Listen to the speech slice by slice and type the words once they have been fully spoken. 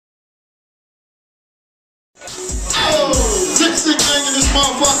Oh, lipstick gang in this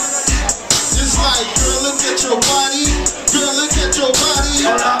motherfucker. It's like, girl, look at your body. Girl, look at your body.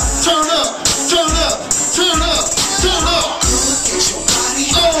 Turn up, turn up, turn up, turn up, turn up. Girl, look at your body.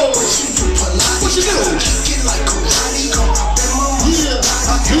 Oh, what you do? Get like karate, go up in my mouth. Yeah,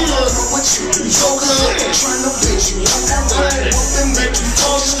 what you do? Yoga, trying to bitch you up and make you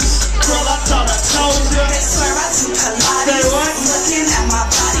focus. Girl, I thought I told you. They swear I do Pilates. Looking at my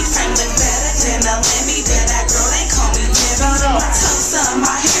body frame look better than a Lammy. Then that girl they call me Bambi. My toes done, my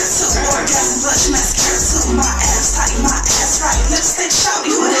hair too. Orgasm blush mascara too. My ass tight, my ass right. Lipstick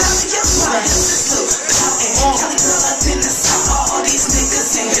shouty, what happened? Your fly is blue. Pouting, Kelly girl up in the south. All these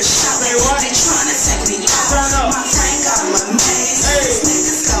niggas in here shouting. They tryna take me out. My friend got them amazed. These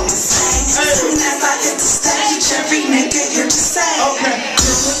niggas go insane. Soon as I hit the stage, every nigga here to say, okay.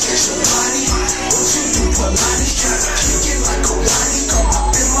 Girl, look at your body. What you do Pilates? Tryna kick it like karate. Come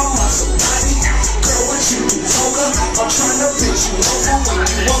up in my muscle body. Girl, what you do yoga? I'm tryna bitch you over. Wake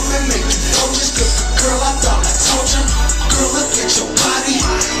you up and make you focus. Girl, I thought I told you. Girl, look at your body.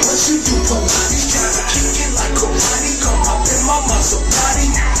 What you do Pilates? Tryna kick it like karate. Come up in my muscle body.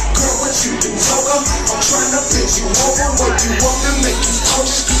 Girl, what you do yoga? I'm tryna bitch you over. Wake you up and make you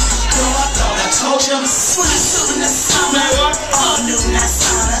focus. Girl, I thought I told you. Swing to the summer. All new, not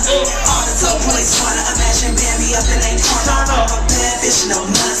sauna. All the dope boys wanna imagine Bambi up in they corner. I'm a bad bitch, no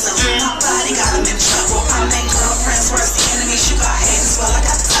muzzle. My body got them in trouble. I make girlfriends worse enemies. You got haters, well I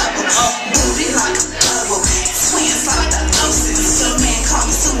got double. Booty like a bubble. Twins like the ocean. Some man call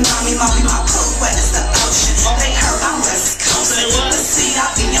me tsunami. Mommy, my pool wet as the ocean. They heard I'm West Coast. But see, I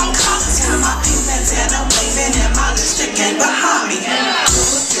be on college. With my pink bandana waving and my lipstick ain't behind me. Girl,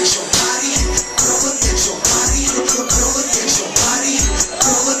 look at your body. Girl, look at your body. Girl, look at your body.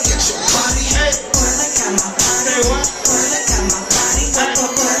 Girl, look at your body. Girl, look at my body. Girl, look at my body. Girl,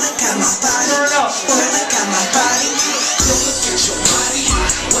 look at my body. Girl, look at my body. Girl, look at your body.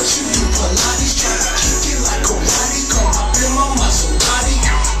 What you do Pilates? Tryna kick it like karate. Come up in my muscle body.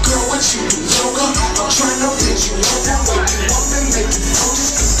 Girl, what you do yoga? I'm tryna bitch you over. Wake you up and make you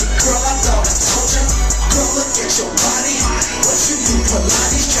focus. Girl, I thought I told you. Girl, look at your body. What you do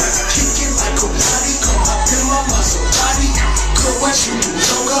Pilates? Tryna kick it like karate. Come up in my muscle body. Girl, what you do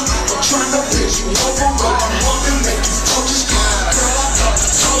yoga? I'm tryna bitch you over. Wake you up and make you focus. Girl, I thought I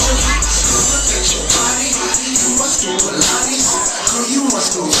told you. Girl, look at your body. You must do Pilates. Girl, you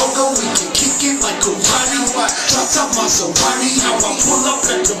must do yoga. We can kick it like karate. Drop top muscle body. How I pull up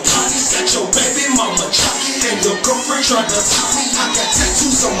at the parties. Got your baby mama jockey and your girlfriend tryna top me. I got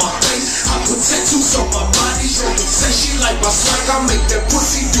tattoos on my face. I put tattoos on my body. Say she like my swag. I make that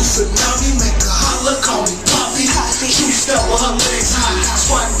pussy do tsunami. Make her holler, call me Poppy. Two step with her legs high.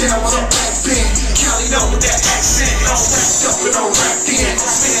 Squat down with her back bend. Cali down with that accent. All wrapped up and all wrapped in.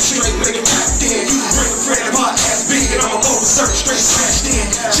 Stand straight, make it packed in. You bring a friend of my ass big and I'ma go berserk straight smashed in.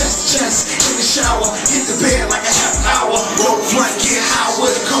 Just in the shower. Hit the bed like a half hour. Roll flank, get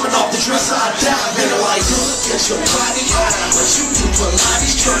Howard. Coming off the dresser, I dive in it like, girl, look at your body. What you do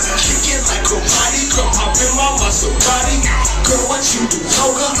Pilates? Tryna kick it like karate. Come hop in my muscle body. Girl, what you do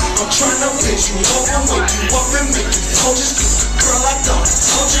yoga? I'm tryna bitch you over. Wake you up and make you focus. Girl, I thought I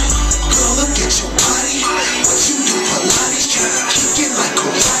told you. Girl, look at your body. What you do Pilates? Tryna kick it like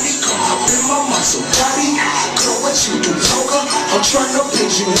karate. Come hop in my muscle body. Girl, what you do yoga? I'm tryna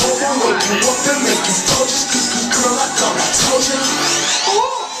bitch you over. Wake you up and make you focus. Girl, I thought I told you.